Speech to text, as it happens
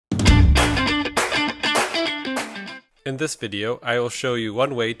In this video, I will show you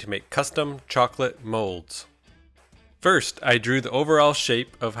one way to make custom chocolate molds. First, I drew the overall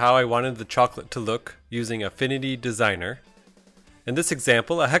shape of how I wanted the chocolate to look using Affinity Designer. In this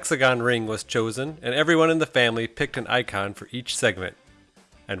example, a hexagon ring was chosen and everyone in the family picked an icon for each segment,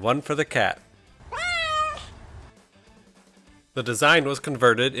 and one for the cat. The design was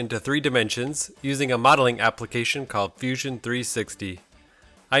converted into 3 dimensions using a modeling application called Fusion 360.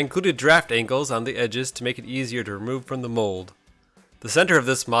 I included draft angles on the edges to make it easier to remove from the mold. The center of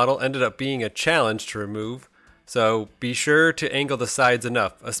this model ended up being a challenge to remove, so be sure to angle the sides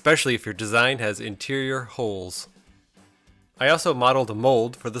enough, especially if your design has interior holes. I also modeled a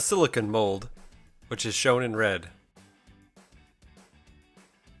mold for the silicone mold, which is shown in red.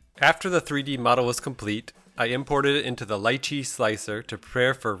 After the 3D model was complete, I imported it into the lychee slicer to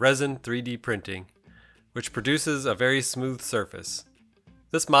prepare for resin 3D printing, which produces a very smooth surface.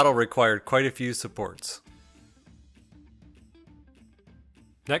 This model required quite a few supports.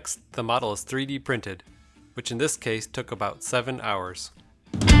 Next, the model is 3D printed, which in this case took about 7 hours.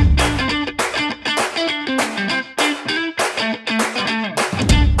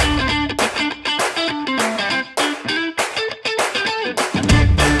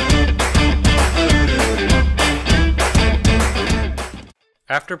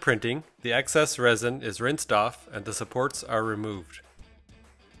 After printing, the excess resin is rinsed off and the supports are removed.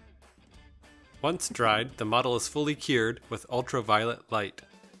 Once dried, the model is fully cured with ultraviolet light.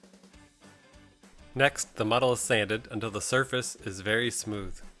 Next, the model is sanded until the surface is very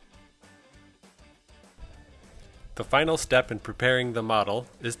smooth. The final step in preparing the model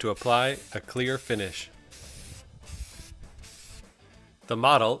is to apply a clear finish. The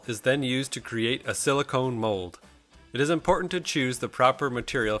model is then used to create a silicone mold. It is important to choose the proper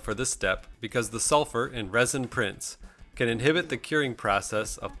material for this step because the sulfur in resin prints can inhibit the curing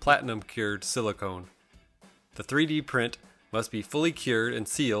process of platinum cured silicone. The 3D print must be fully cured and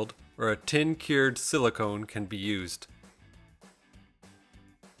sealed, or a tin cured silicone can be used.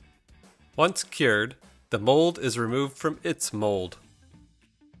 Once cured, the mold is removed from its mold.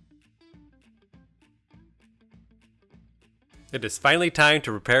 It is finally time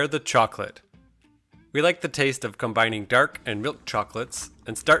to prepare the chocolate. We like the taste of combining dark and milk chocolates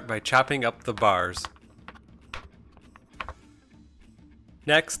and start by chopping up the bars.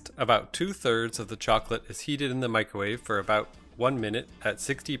 Next, about 2/3 of the chocolate is heated in the microwave for about 1 minute at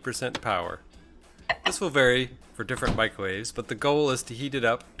 60% power. This will vary for different microwaves, but the goal is to heat it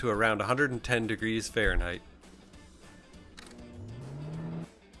up to around 110 degrees Fahrenheit.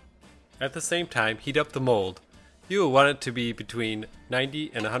 At the same time, heat up the mold. You will want it to be between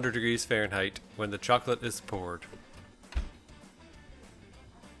 90 and 100 degrees Fahrenheit when the chocolate is poured.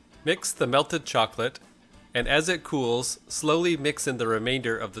 Mix the melted chocolate, and as it cools, slowly mix in the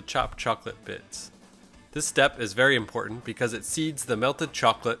remainder of the chopped chocolate bits. This step is very important because it seeds the melted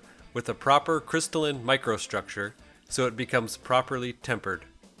chocolate with a proper crystalline microstructure so it becomes properly tempered.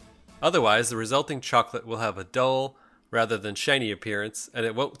 Otherwise, the resulting chocolate will have a dull rather than shiny appearance and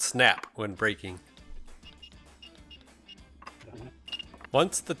it won't snap when breaking.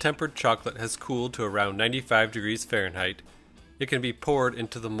 Once the tempered chocolate has cooled to around 95 degrees Fahrenheit, it can be poured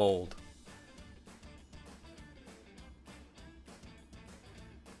into the mold.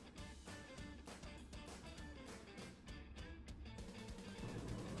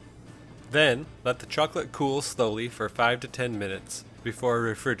 Then, let the chocolate cool slowly for 5 to 10 minutes before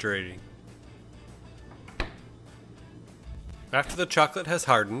refrigerating. After the chocolate has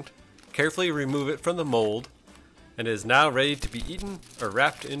hardened, carefully remove it from the mold and it is now ready to be eaten or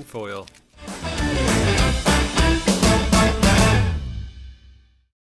wrapped in foil.